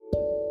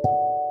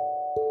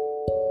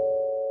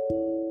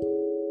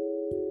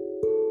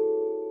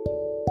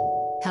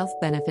Health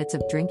benefits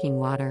of drinking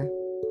water.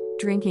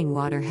 Drinking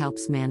water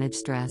helps manage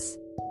stress.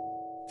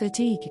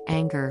 Fatigue,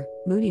 anger,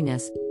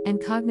 moodiness,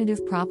 and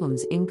cognitive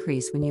problems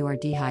increase when you are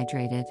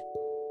dehydrated.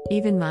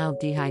 Even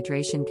mild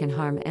dehydration can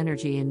harm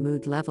energy and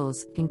mood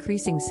levels,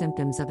 increasing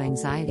symptoms of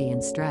anxiety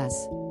and stress.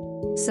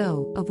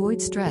 So,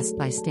 avoid stress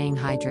by staying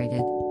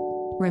hydrated.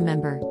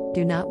 Remember,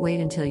 do not wait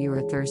until you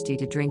are thirsty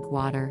to drink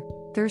water.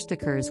 Thirst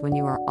occurs when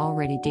you are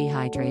already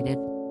dehydrated.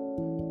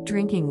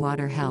 Drinking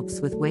water helps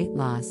with weight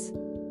loss.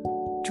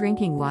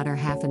 Drinking water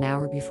half an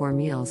hour before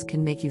meals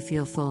can make you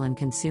feel full and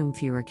consume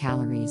fewer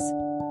calories.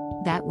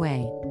 That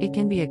way, it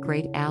can be a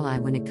great ally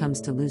when it comes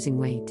to losing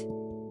weight.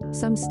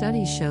 Some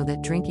studies show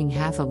that drinking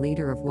half a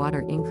liter of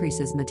water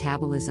increases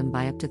metabolism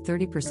by up to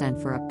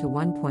 30% for up to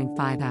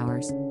 1.5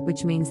 hours,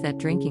 which means that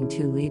drinking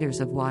 2 liters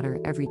of water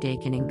every day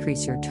can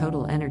increase your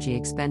total energy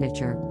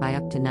expenditure by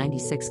up to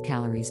 96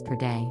 calories per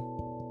day.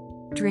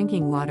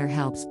 Drinking water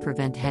helps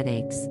prevent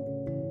headaches.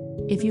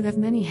 If you have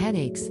many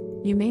headaches,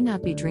 you may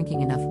not be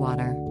drinking enough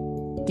water.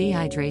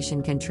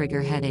 Dehydration can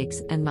trigger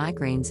headaches and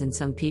migraines in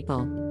some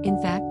people.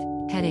 In fact,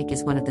 headache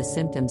is one of the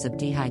symptoms of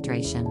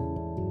dehydration.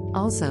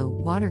 Also,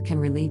 water can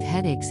relieve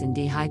headaches in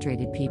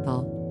dehydrated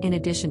people, in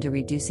addition to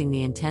reducing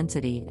the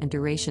intensity and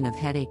duration of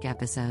headache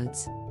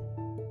episodes.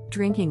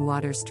 Drinking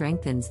water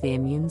strengthens the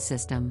immune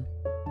system.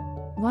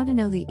 Want to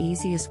know the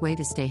easiest way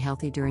to stay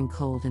healthy during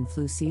cold and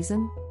flu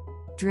season?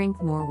 Drink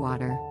more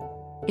water.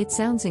 It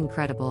sounds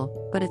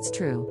incredible, but it's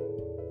true.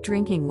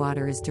 Drinking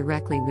water is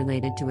directly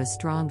related to a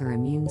stronger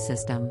immune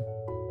system.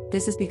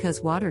 This is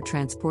because water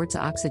transports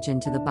oxygen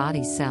to the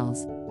body's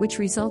cells, which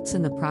results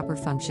in the proper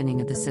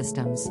functioning of the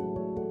systems.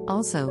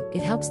 Also,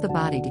 it helps the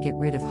body to get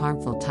rid of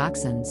harmful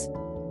toxins.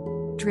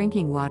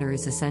 Drinking water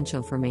is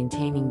essential for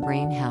maintaining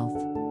brain health.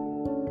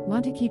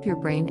 Want to keep your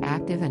brain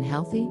active and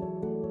healthy?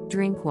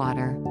 Drink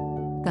water.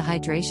 The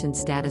hydration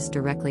status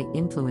directly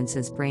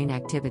influences brain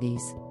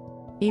activities.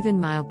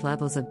 Even mild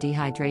levels of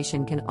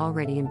dehydration can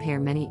already impair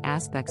many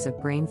aspects of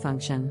brain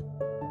function.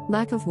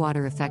 Lack of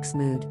water affects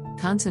mood,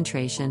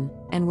 concentration,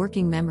 and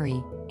working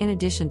memory, in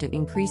addition to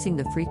increasing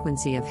the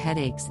frequency of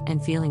headaches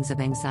and feelings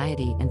of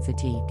anxiety and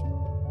fatigue.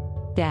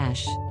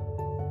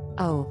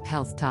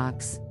 Health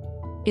Talks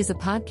is a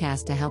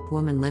podcast to help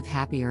women live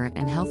happier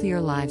and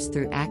healthier lives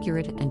through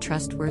accurate and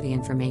trustworthy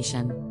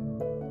information.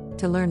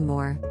 To learn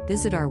more,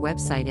 visit our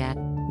website at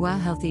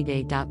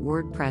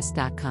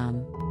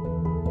wowhealthyday.wordpress.com.